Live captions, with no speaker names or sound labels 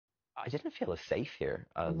I didn't feel as safe here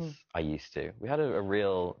as Hmm. I used to. We had a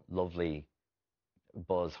real lovely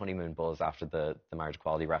buzz, honeymoon buzz after the marriage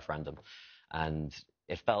equality referendum, and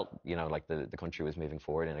it felt, like the country was moving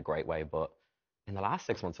forward in a great way. But in the last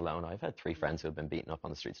 6 months alone, I've had three friends who have been beaten up on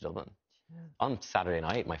the streets of Dublin. Yeah. On Saturday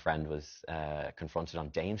night, my friend was confronted on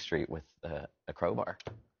Dame Street with a crowbar.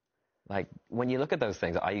 Like, when you look at those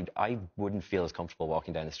things, I wouldn't feel as comfortable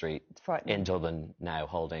walking down the street It's frightening. in Dublin now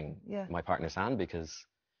holding Yeah. my partner's hand, because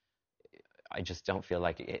I just don't feel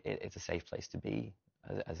like it's a safe place to be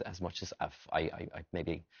as much as I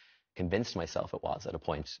maybe convinced myself it was at a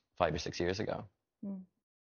point 5 or 6 years ago. Mm.